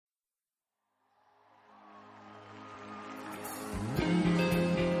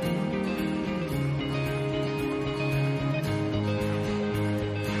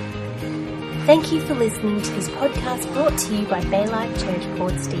Thank you for listening to this podcast brought to you by Baylife Church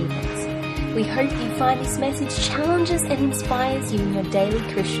Port Stephens. We hope you find this message challenges and inspires you in your daily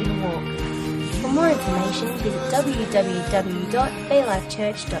Christian walk. For more information, visit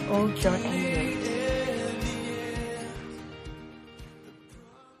www.baylifechurch.org.au.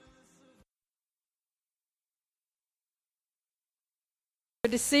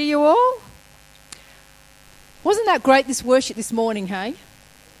 Good to see you all. Wasn't that great, this worship this morning, hey?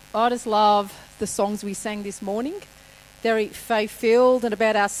 I just love the songs we sang this morning. Very faith-filled and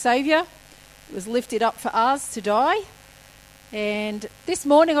about our Saviour. It was lifted up for us to die. And this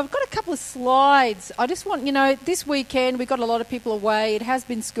morning I've got a couple of slides. I just want, this weekend we've got a lot of people away. It has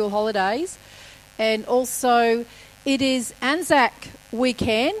been school holidays. And also it is Anzac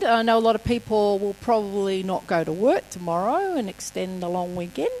weekend. I know a lot of people will probably not go to work tomorrow and extend a long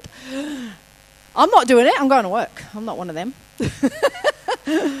weekend. I'm not doing it. I'm going to work. I'm not one of them.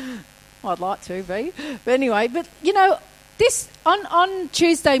 I'd like to be. But anyway, this on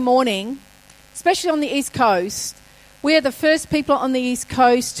Tuesday morning, especially on the East Coast, we are the first people on the East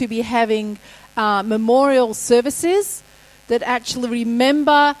Coast to be having memorial services that actually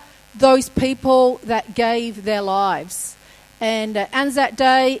remember those people that gave their lives. And Anzac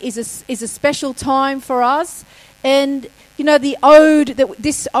Day is a special time for us. And the ode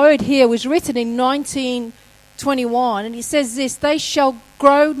this ode here was written in 1921, and it says this: "They shall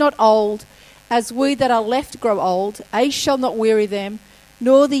grow not old, as we that are left grow old. Age shall not weary them,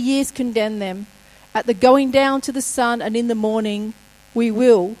 nor the years condemn them. At the going down to the sun and in the morning, we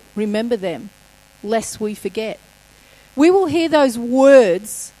will remember them, lest we forget." We will hear those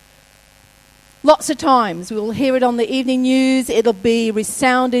words lots of times. We will hear it on the evening news. It'll be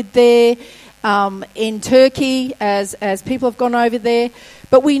resounded there in Turkey as people have gone over there.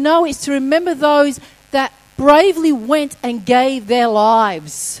 But we know it's to remember those that bravely went and gave their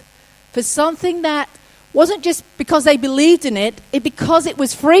lives for something that wasn't just because they believed in it, because it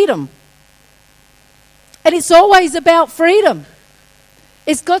was freedom. And it's always about freedom.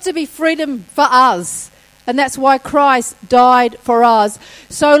 It's got to be freedom for us. And that's why Christ died for us.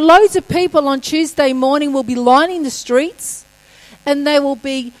 So loads of people on Tuesday morning will be lining the streets, and there will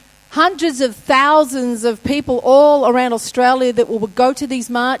be hundreds of thousands of people all around Australia that will go to these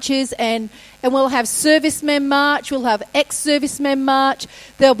marches, and we'll have servicemen march, we'll have ex-servicemen march,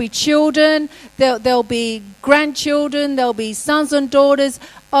 there'll be children, there'll be grandchildren, there'll be sons and daughters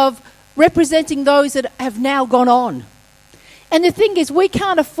of representing those that have now gone on. And the thing is, we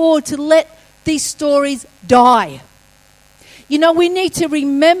can't afford to let these stories die. We need to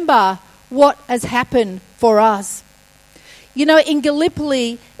remember what has happened for us. In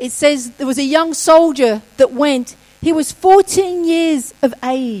Gallipoli, it says there was a young soldier that went. He was 14 years of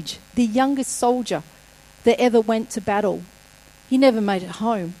age, the youngest soldier that ever went to battle. He never made it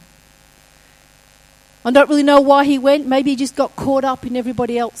home. I don't really know why he went. Maybe he just got caught up in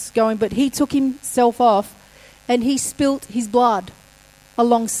everybody else going, but he took himself off and he spilt his blood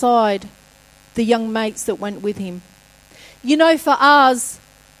alongside the young mates that went with him. For us,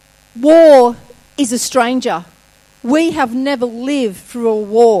 war is a stranger. We have never lived through a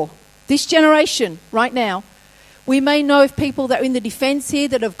war. This generation, right now, we may know of people that are in the defence here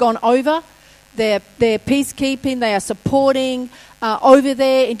that have gone over. They're peacekeeping, they are supporting over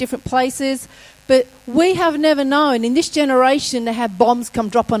there in different places. But we have never known in this generation to have bombs come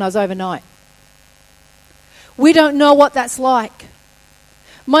drop on us overnight. We don't know what that's like.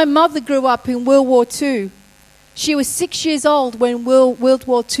 My mother grew up in World War II. She was 6 years old when World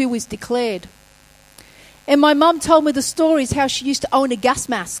War II was declared. And my mum told me the stories how she used to own a gas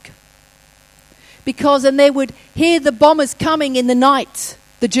mask. And they would hear the bombers coming in the night,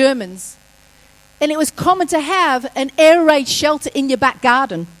 the Germans. And it was common to have an air raid shelter in your back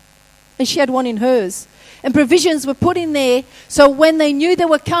garden. And she had one in hers. And provisions were put in there, so when they knew they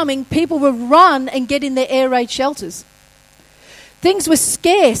were coming, people would run and get in their air raid shelters. Things were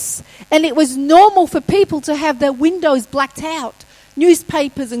scarce, and it was normal for people to have their windows blacked out.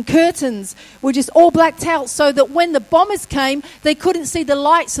 Newspapers and curtains were just all blacked out so that when the bombers came, they couldn't see the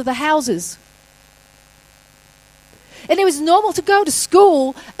lights of the houses. And it was normal to go to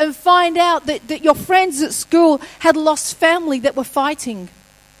school and find out that your friends at school had lost family that were fighting.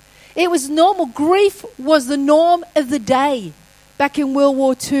 It was normal. Grief was the norm of the day back in World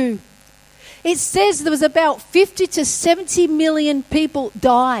War II. It says there was about 50 to 70 million people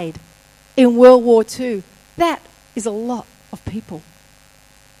died in World War II. That is a lot of people.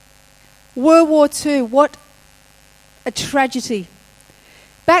 World War II, what a tragedy.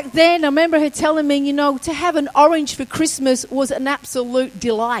 Back then, I remember her telling me, to have an orange for Christmas was an absolute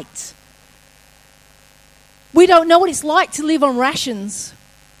delight. We don't know what it's like to live on rations.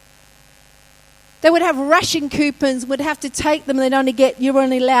 They would have ration coupons, would have to take them, you're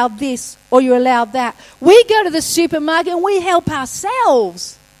only allowed this or you're allowed that. We go to the supermarket and we help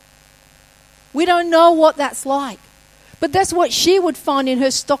ourselves. We don't know what that's like. But that's what she would find in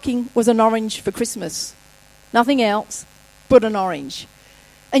her stocking was an orange for Christmas. Nothing else but an orange.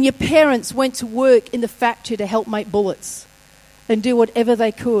 And your parents went to work in the factory to help make bullets and do whatever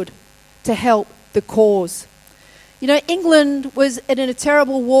they could to help the cause. You know, England was in a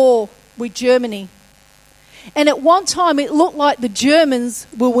terrible war with Germany. And at one time it looked like the Germans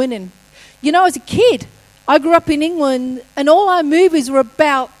were winning. You know, as a kid, I grew up in England and all our movies were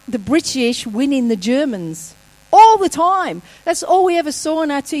about the British winning the Germans. All the time. That's all we ever saw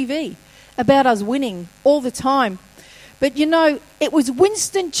on our TV, about us winning all the time. But you know, it was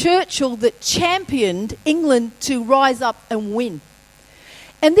Winston Churchill that championed England to rise up and win.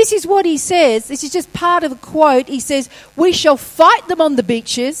 And this is what he says. This is just part of a quote. He says, "We shall fight them on the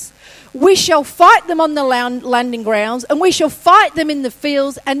beaches. We shall fight them on the landing grounds. And we shall fight them in the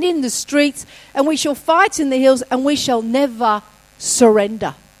fields and in the streets. And we shall fight in the hills. And we shall never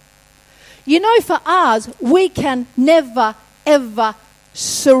surrender." You know, for us, we can never, ever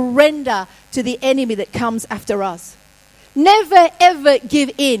surrender to the enemy that comes after us. Never, ever give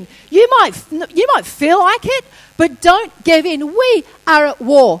in. You might feel like it, but don't give in. We are at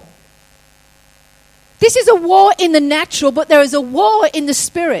war. This is a war in the natural, but there is a war in the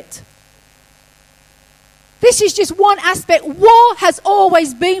spirit. This is just one aspect. War has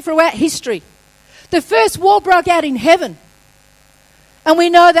always been throughout history. The first war broke out in heaven. And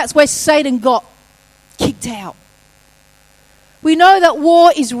we know that's where Satan got kicked out. We know that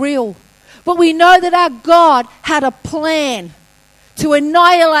war is real. But we know that our God had a plan to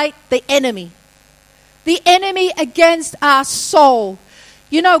annihilate the enemy. The enemy against our soul.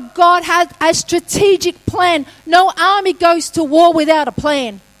 You know, God had a strategic plan. No army goes to war without a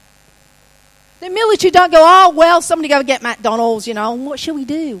plan. The military don't go, "Oh, well, somebody go get McDonald's, you know, and what shall we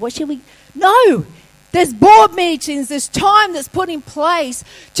do? What shall we..." No. There's board meetings, there's time that's put in place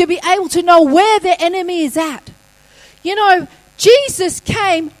to be able to know where the enemy is at. You know, Jesus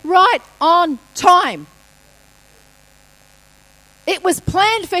came right on time. It was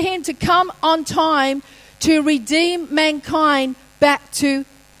planned for him to come on time to redeem mankind back to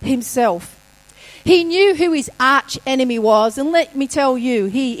himself. He knew who his arch enemy was, and let me tell you,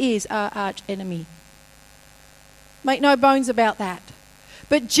 he is our arch enemy. Make no bones about that.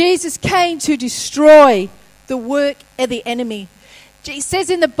 But Jesus came to destroy the work of the enemy. It says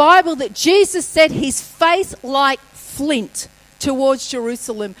in the Bible that Jesus set his face like flint towards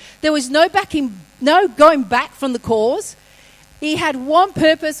Jerusalem. There was no going back from the cause. He had one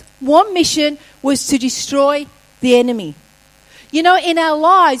purpose, one mission, was to destroy the enemy. You know, in our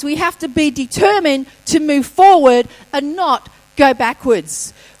lives, we have to be determined to move forward and not go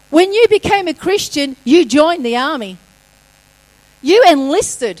backwards. When you became a Christian, you joined the army. You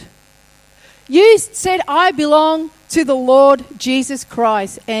enlisted. You said, "I belong to the Lord Jesus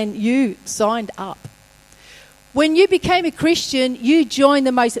Christ," and you signed up. When you became a Christian, you joined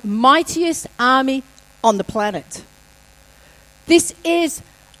the most mightiest army on the planet. This is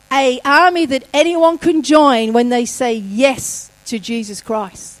an army that anyone can join when they say yes to Jesus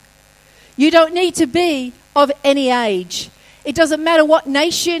Christ. You don't need to be of any age. It doesn't matter what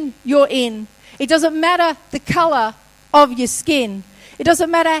nation you're in. It doesn't matter the color of your skin. It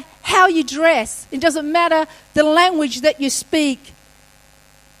doesn't matter how you dress. It doesn't matter the language that you speak.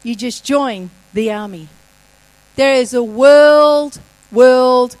 You just join the army. There is a world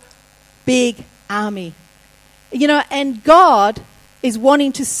big army. You know, and God is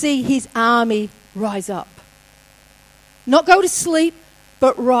wanting to see his army rise up. Not go to sleep,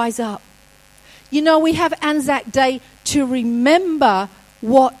 but rise up. You know, we have Anzac Day to remember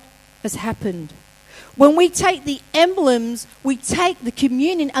what has happened. When we take the emblems, we take the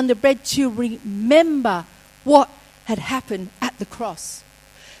communion and the bread to remember what had happened at the cross.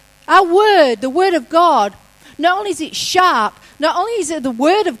 Our word, the word of God, not only is it sharp, not only is it the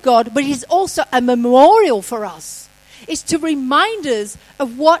word of God, but it is also a memorial for us. It's to remind us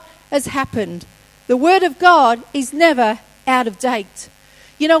of what has happened. The word of God is never out of date.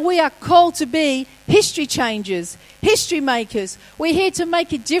 You know, we are called to be history changers, history makers. We're here to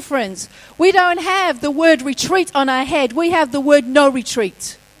make a difference. We don't have the word retreat on our head. We have the word no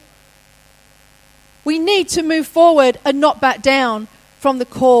retreat. We need to move forward and not back down from the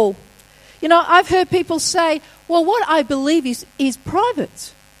call. You know, I've heard people say, well, what I believe is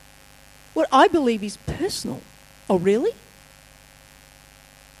private. What I believe is personal. Oh, really?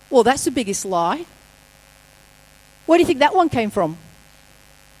 Well, that's the biggest lie. Where do you think that one came from?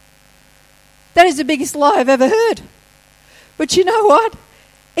 That is the biggest lie I've ever heard. But you know what?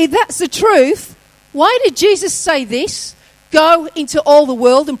 If that's the truth, Why did Jesus say this? Go into all the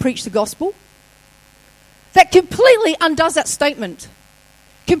world and preach the gospel. That completely undoes that statement.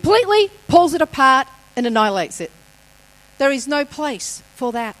 Completely pulls it apart and annihilates it. There is no place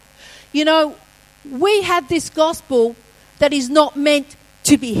for that. You know, we have this gospel that is not meant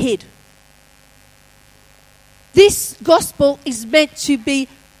to be hid. This gospel is meant to be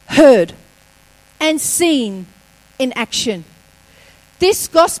heard and seen in action. This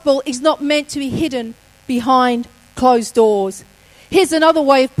gospel is not meant to be hidden behind closed doors. Here's another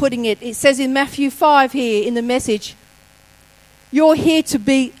way of putting it. It says in Matthew 5 here in the Message, you're here to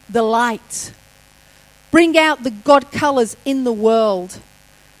be the light. Bring out the God colours in the world.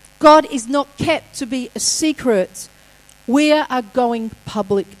 God is not kept to be a secret. We are going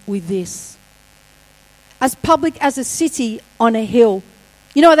public with this. As public as a city on a hill.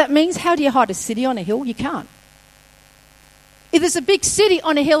 You know what that means? How do you hide a city on a hill? You can't. If there's a big city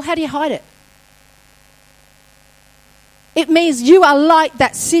on a hill, how do you hide it? It means you are like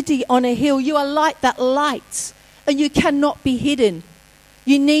that city on a hill. You are like that light. And you cannot be hidden.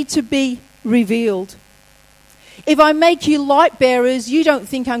 You need to be revealed. If I make you light bearers, you don't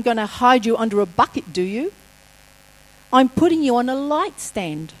think I'm going to hide you under a bucket, do you? I'm putting you on a light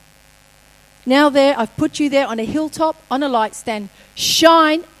stand. Now there, I've put you there on a hilltop, on a light stand.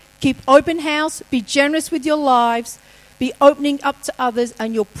 Shine, keep open house, be generous with your lives, be opening up to others,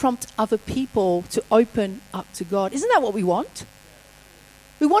 and you'll prompt other people to open up to God. Isn't that what we want?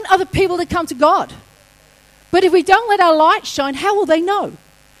 We want other people to come to God. But if we don't let our light shine, how will they know?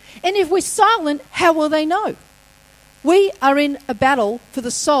 And if we're silent, how will they know? We are in a battle for the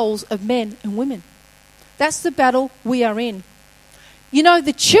souls of men and women. That's the battle we are in. You know,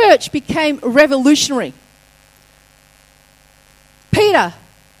 the church became revolutionary. Peter,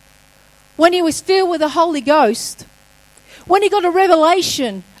 when he was filled with the Holy Ghost, when he got a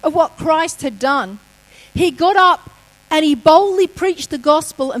revelation of what Christ had done, he got up and he boldly preached the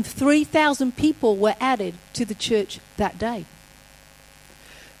gospel, and 3,000 people were added to the church that day.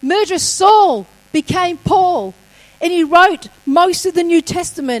 Murderous Saul became Paul, and he wrote most of the New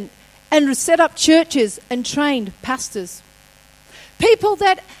Testament and set up churches and trained pastors. People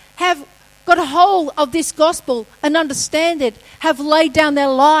that have got a hold of this gospel and understand it have laid down their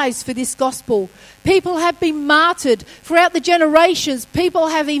lives for this gospel. People have been martyred throughout the generations. People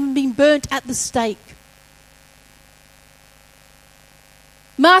have even been burnt at the stake.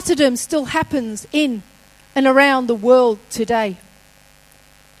 Martyrdom still happens in and around the world today.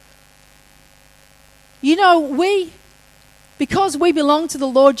 You know, because we belong to the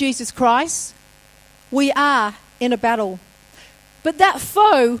Lord Jesus Christ, we are in a battle. But that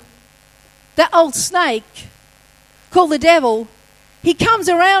foe, that old snake called the devil, he comes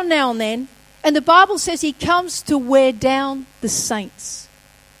around now and then, and the Bible says he comes to wear down the saints.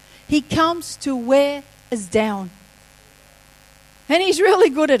 He comes to wear us down. And he's really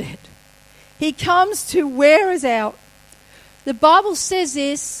good at it. He comes to wear us out. The Bible says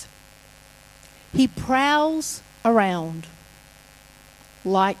this, he prowls around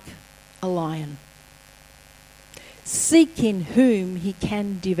like a lion, seeking whom he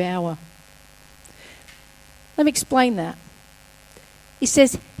can devour. Let me explain that. He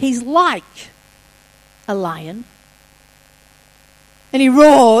says he's like a lion, and he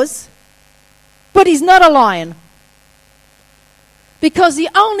roars, but he's not a lion. Because the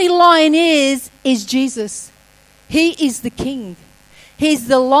only lion is Jesus. He is the king. He's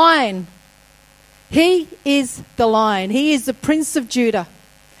the lion. He is the lion. He is the Prince of Judah.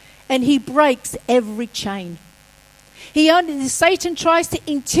 And he breaks every chain. Satan tries to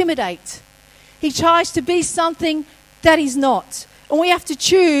intimidate. He tries to be something that he's not. And we have to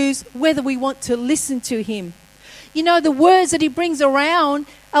choose whether we want to listen to him. You know, the words that he brings around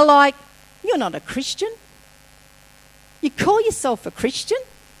are like, you're not a Christian. You call yourself a Christian?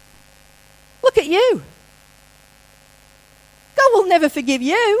 Look at you. God will never forgive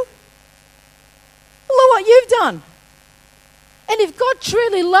you. Look what you've done. And if God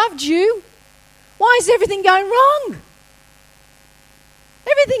truly loved you, why is everything going wrong?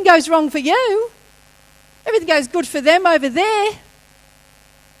 Everything goes wrong for you. Everything goes good for them over there.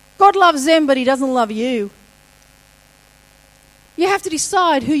 God loves them, but he doesn't love you. You have to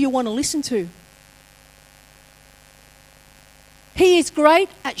decide who you want to listen to. He is great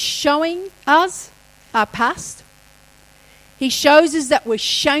at showing us our past. He shows us that we're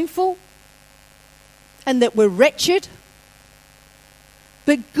shameful and that we're wretched.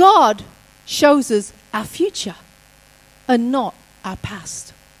 But God shows us our future and not our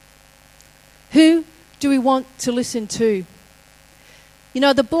past. Who do we want to listen to? You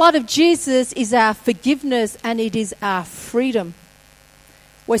know, the blood of Jesus is our forgiveness and it is our freedom.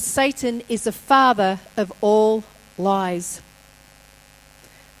 where Satan is the father of all lies.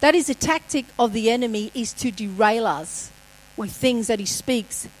 That is a tactic of the enemy, is to derail us with things that he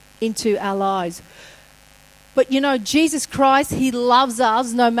speaks into our lives. But you know, Jesus Christ, he loves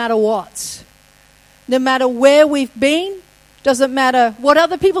us no matter what. No matter where we've been, doesn't matter what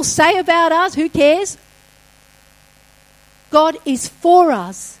other people say about us, who cares? God is for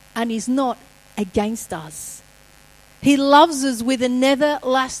us and he's not against us. He loves us with an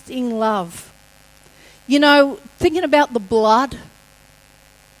everlasting love. You know, thinking about the blood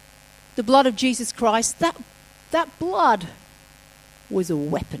of Jesus Christ, that blood was a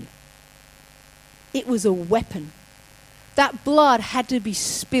weapon. It was a weapon. That blood had to be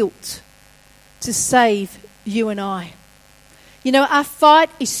spilt to save you and I. You know, our fight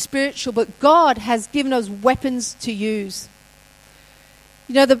is spiritual, but God has given us weapons to use.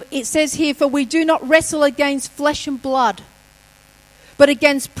 You know, it says here, for we do not wrestle against flesh and blood, but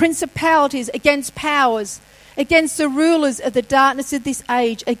against principalities, against powers, against the rulers of the darkness of this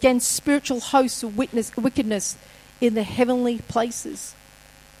age, against spiritual hosts of wickedness in the heavenly places.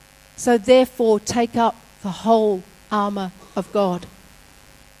 So therefore, take up the whole armour of God.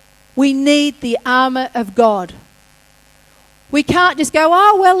 We need the armour of God. We can't just go,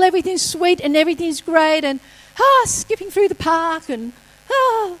 oh, well, everything's sweet and everything's great and skipping through the park and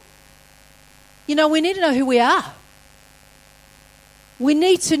You know, we need to know who we are. We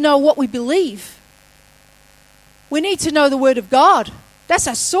need to know what we believe. We need to know the Word of God. That's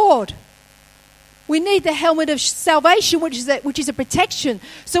our sword. We need the helmet of salvation, which is a protection.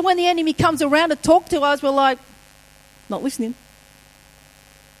 So when the enemy comes around to talk to us, we're like, not listening.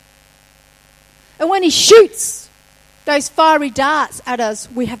 And when he shoots those fiery darts at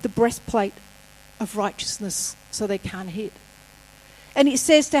us, we have the breastplate of righteousness so they can't hit. And it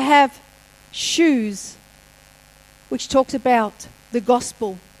says to have shoes, which talks about the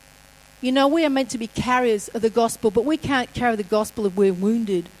gospel. You know, we are meant to be carriers of the gospel, but we can't carry the gospel if we're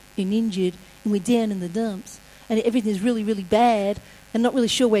wounded and injured and we're down in the dumps and everything's really, really bad and not really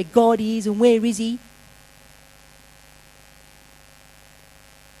sure where God is and where is he.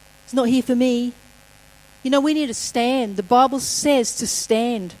 It's not here for me. You know, we need to stand. The Bible says to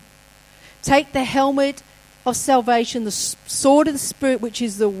stand. Take the helmet of salvation, the sword of the Spirit, which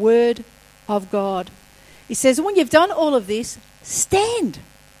is the Word of God. He says, when you've done all of this, stand.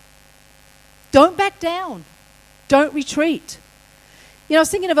 Don't back down. Don't retreat. You know, I was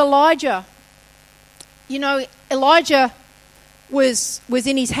thinking of Elijah. You know, Elijah was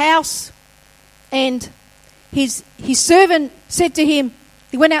in his house and his servant said to him,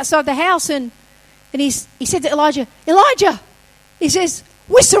 he went outside the house and he said to Elijah, he says,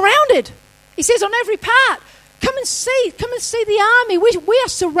 we're surrounded. He says, on every part, come and see the army. We are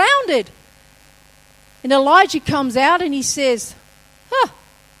surrounded. And Elijah comes out and he says,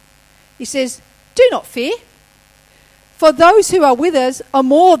 do not fear, for those who are with us are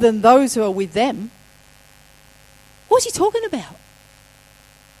more than those who are with them. What's he talking about?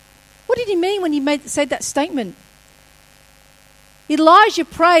 What did he mean when he said that statement? Elijah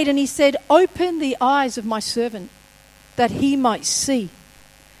prayed and he said, open the eyes of my servant that he might see.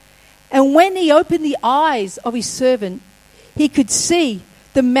 And when he opened the eyes of his servant, he could see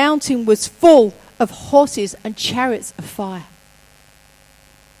the mountain was full of horses and chariots of fire.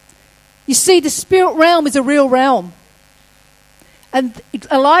 You see, the spirit realm is a real realm. And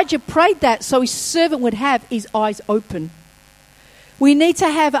Elijah prayed that so his servant would have his eyes open. We need to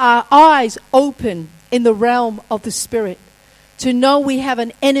have our eyes open in the realm of the Spirit to know we have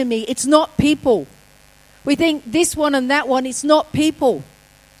an enemy. It's not people. We think this one and that one, it's not people.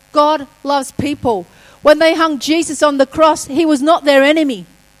 God loves people. When they hung Jesus on the cross, he was not their enemy.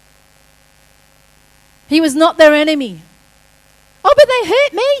 He was not their enemy. Oh, but they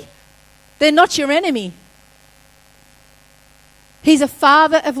hurt me. They're not your enemy. He's a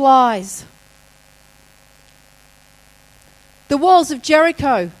father of lies. The walls of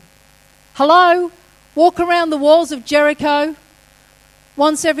Jericho. Hello? Walk around the walls of Jericho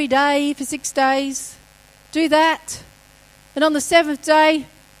once every day for 6 days. Do that. And on the 7th day,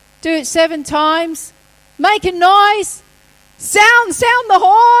 do it 7 times. Make a noise. Sound the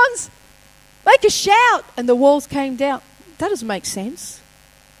horns. Make a shout. And the walls came down. That doesn't make sense.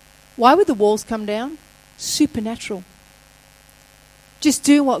 Why would the walls come down? Supernatural. Just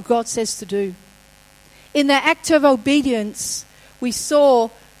do what God says to do. In the act of obedience, we saw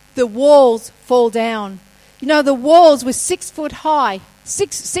the walls fall down. You know, the walls were 6 foot high,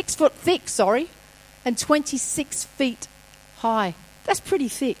 6 foot thick, and 26 feet high. That's pretty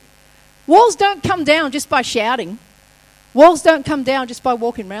thick. Walls don't come down just by shouting. Walls don't come down just by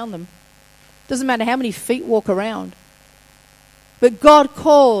walking around them. Doesn't matter how many feet walk around. but God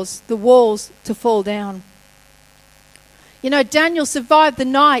caused the walls to fall down. You know, Daniel survived the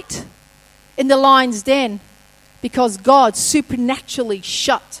night in the lion's den because God supernaturally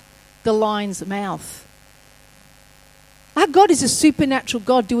shut the lion's mouth. Our God is a supernatural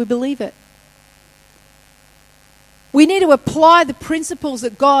God. Do we believe it? We need to apply the principles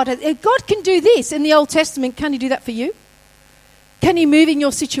that God has. If God can do this in the Old Testament, can He do that for you? Can He move in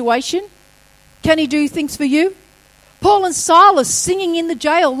your situation? Can He do things for you? Paul and Silas singing in the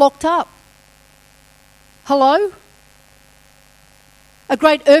jail, locked up. Hello? A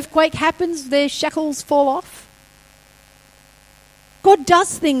great earthquake happens, their shackles fall off. God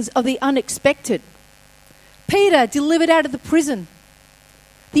does things of the unexpected. Peter delivered out of the prison.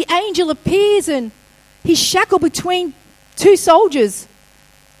 The angel appears and he's shackled between two soldiers.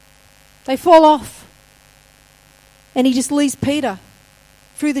 They fall off. And he just leads Peter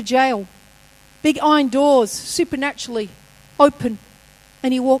through the jail. Big iron doors supernaturally open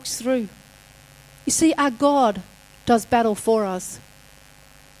and he walks through. You see, our God does battle for us.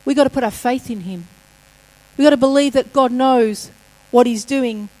 We've got to put our faith in Him. We've got to believe that God knows what He's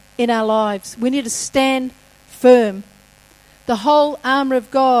doing in our lives. We need to stand firm. The whole armour of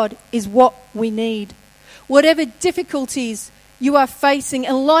God is what we need. Whatever difficulties you are facing,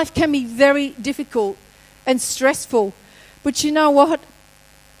 and life can be very difficult and stressful, but you know what?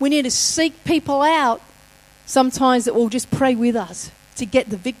 We need to seek people out sometimes that will just pray with us to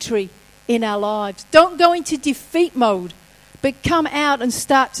get the victory in our lives. Don't go into defeat mode, but come out and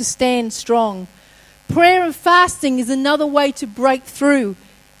start to stand strong. Prayer and fasting is another way to break through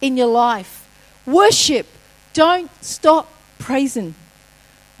in your life. Worship. Don't stop praising.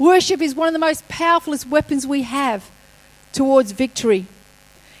 Worship is one of the most powerfulest weapons we have towards victory.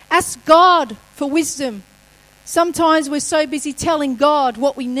 Ask God for wisdom. Sometimes we're so busy telling God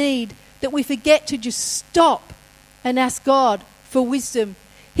what we need that we forget to just stop and ask God for wisdom.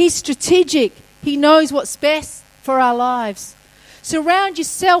 He's strategic. He knows what's best for our lives. Surround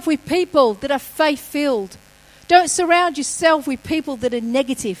yourself with people that are faith-filled. Don't surround yourself with people that are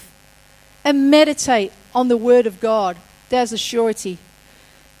negative. And meditate on the Word of God. There's a surety.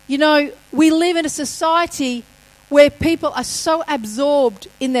 You know, we live in a society where people are so absorbed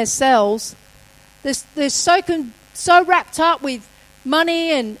in themselves. They're so wrapped up with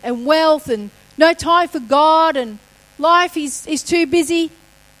money and wealth and no time for God, and life is too busy.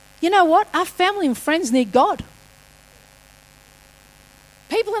 You know what? Our family and friends need God.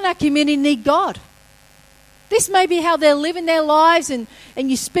 People in our community need God. This may be how they're living their lives, and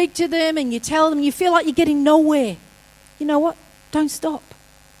you speak to them and you tell them, you feel like you're getting nowhere. You know what? Don't stop.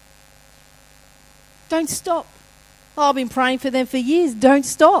 Don't stop. Oh, I've been praying for them for years. Don't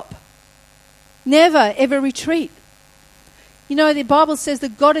stop. Never, ever retreat. You know, the Bible says the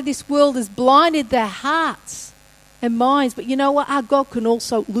God of this world has blinded their hearts and minds. But you know what? Our God can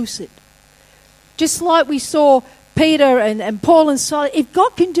also loose it. Just like we saw Peter and Paul and Silas. If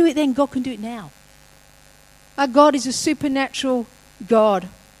God can do it then, God can do it now. Our God is a supernatural God. It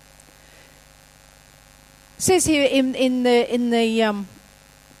says here in the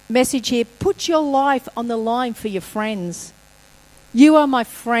message here, put your life on the line for your friends. You are my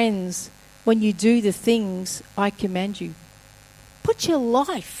friends when you do the things I command you. Put your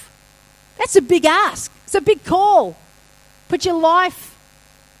life. That's a big ask. It's a big call. Put your life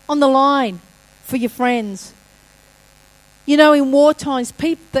on the line for your friends. You know, in war times,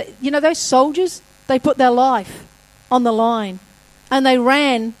 people, you know, those soldiers, they put their life on the line and they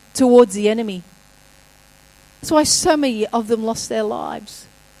ran towards the enemy. That's why so many of them lost their lives.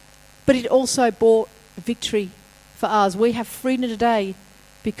 But it also brought victory for us. We have freedom today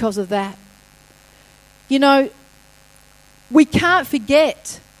because of that. You know, we can't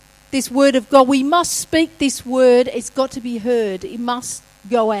forget this word of God. We must speak this word. It's got to be heard. It must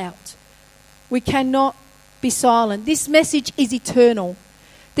go out. We cannot be silent. This message is eternal.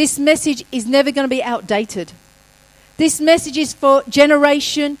 This message is never going to be outdated. This message is for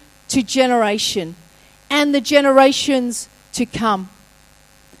generation to generation and the generations to come.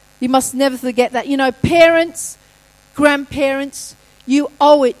 You must never forget that. You know, parents, grandparents, you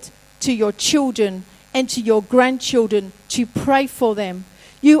owe it to your children and to your grandchildren to pray for them.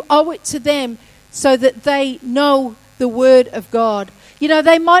 You owe it to them so that they know the word of God. You know,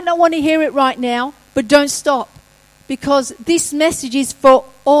 they might not want to hear it right now, but don't stop, because this message is for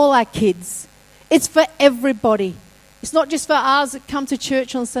all our kids. It's for everybody. It's not just for ours that come to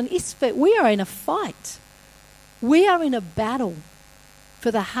church on Sunday. We are in a fight. We are in a battle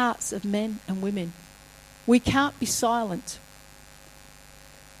for the hearts of men and women. We can't be silent.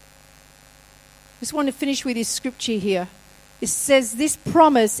 I just want to finish with this scripture here. It says this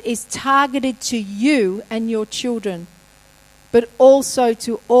promise is targeted to you and your children. but also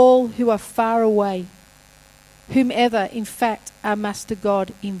to all who are far away, whomever, in fact, our Master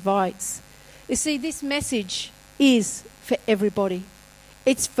God invites. You see, this message is for everybody.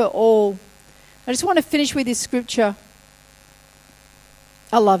 It's for all. I just want to finish with this scripture.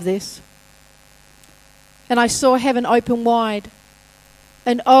 I love this. And I saw heaven open wide,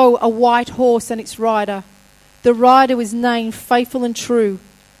 and oh, a white horse and its rider. The rider was named Faithful and True,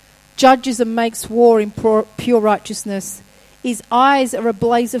 judges and makes war in pure righteousness. His eyes are a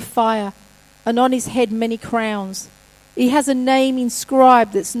blaze of fire, and on his head many crowns. He has a name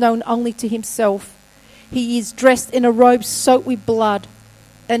inscribed that's known only to himself. He is dressed in a robe soaked with blood,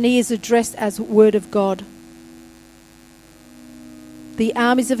 and he is addressed as Word of God. The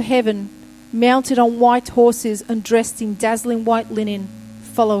armies of heaven, mounted on white horses and dressed in dazzling white linen,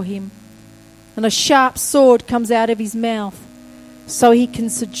 follow him. And a sharp sword comes out of his mouth, so he can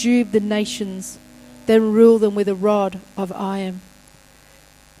subdue the nations, then rule them with a rod of iron.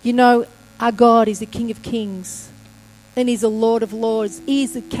 You know, our God is the King of Kings, and he's the Lord of Lords. He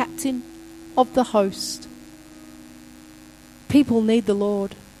is the captain of the host. People need the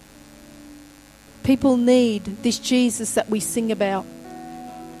Lord. People need this Jesus that we sing about.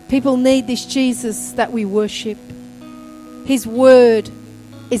 People need this Jesus that we worship. His word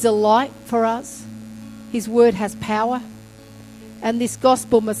is a light for us. His word has power. And this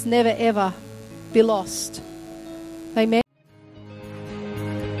gospel must never ever be lost. Amen.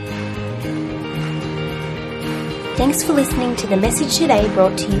 Thanks for listening to the message today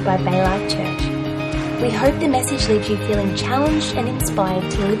brought to you by Baylife Church. We hope the message leaves you feeling challenged and inspired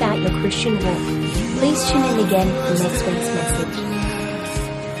to live out your Christian walk. Please tune in again for next week's message.